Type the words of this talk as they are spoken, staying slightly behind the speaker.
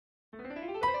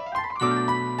For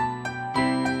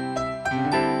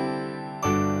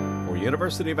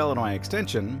University of Illinois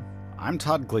Extension, I'm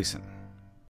Todd Gleason.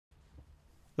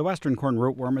 The western corn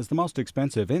rootworm is the most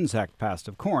expensive insect pest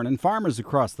of corn, and farmers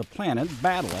across the planet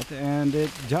battle it, and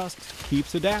it just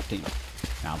keeps adapting.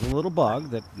 Now the little bug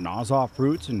that gnaws off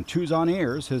roots and chews on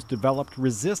ears has developed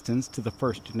resistance to the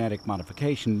first genetic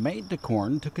modification made to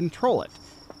corn to control it.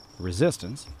 The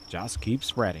resistance just keeps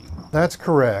spreading. That's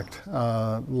correct.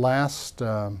 Last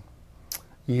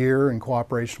year, in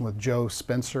cooperation with Joe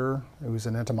Spencer, who's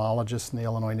an entomologist in the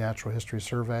Illinois Natural History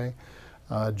Survey,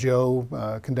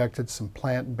 Joe conducted some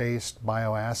plant-based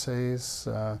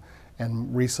bioassays,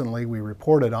 and recently we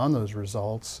reported on those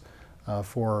results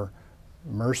for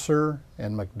Mercer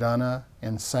and McDonough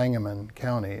and Sangamon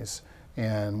counties,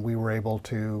 and we were able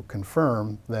to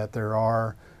confirm that there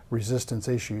are resistance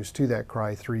issues to that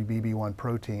Cry3Bb1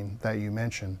 protein that you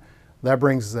mentioned. That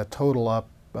brings the total up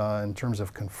in terms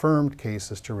of confirmed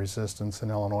cases to resistance in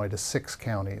Illinois to 6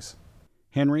 counties.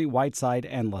 Henry, Whiteside,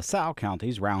 and LaSalle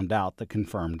counties round out the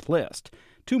confirmed list.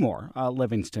 2 more,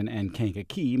 Livingston and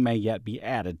Kankakee, may yet be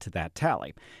added to that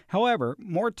tally. However,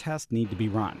 more tests need to be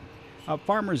run.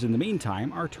 Farmers in the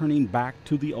meantime are turning back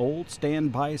to the old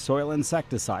standby soil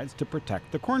insecticides to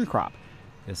protect the corn crop.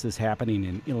 This is happening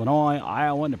in Illinois,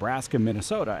 Iowa, Nebraska,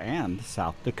 Minnesota, and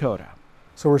South Dakota.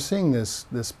 So we're seeing this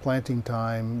planting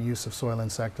time use of soil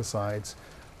insecticides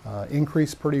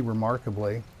increase pretty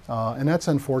remarkably, and that's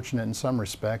unfortunate in some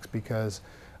respects because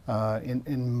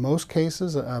in most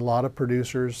cases a lot of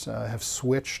producers have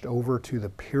switched over to the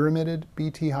pyramided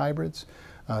Bt hybrids.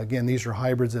 Again, these are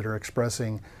hybrids that are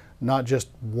expressing not just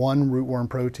one rootworm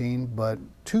protein, but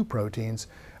 2 proteins.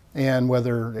 And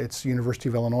whether it's University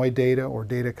of Illinois data or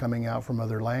data coming out from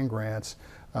other land grants,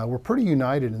 we're pretty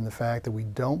united in the fact that we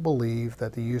don't believe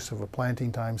that the use of a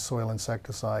planting time soil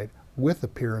insecticide with a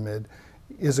pyramid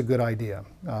is a good idea.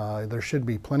 There should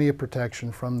be plenty of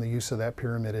protection from the use of that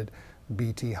pyramided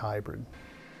Bt hybrid.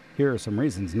 Here are some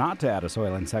reasons not to add a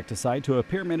soil insecticide to a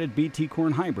pyramided Bt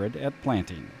corn hybrid at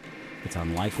planting. It's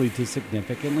unlikely to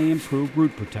significantly improve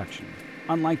root protection,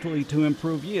 unlikely to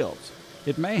improve yields.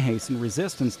 It may hasten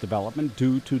resistance development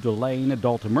due to delaying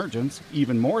adult emergence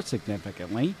even more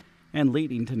significantly and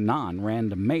leading to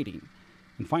non-random mating.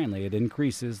 And finally, it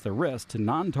increases the risk to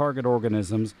non-target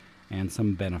organisms and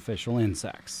some beneficial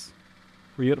insects.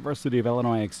 For University of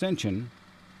Illinois Extension,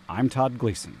 I'm Todd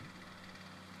Gleason.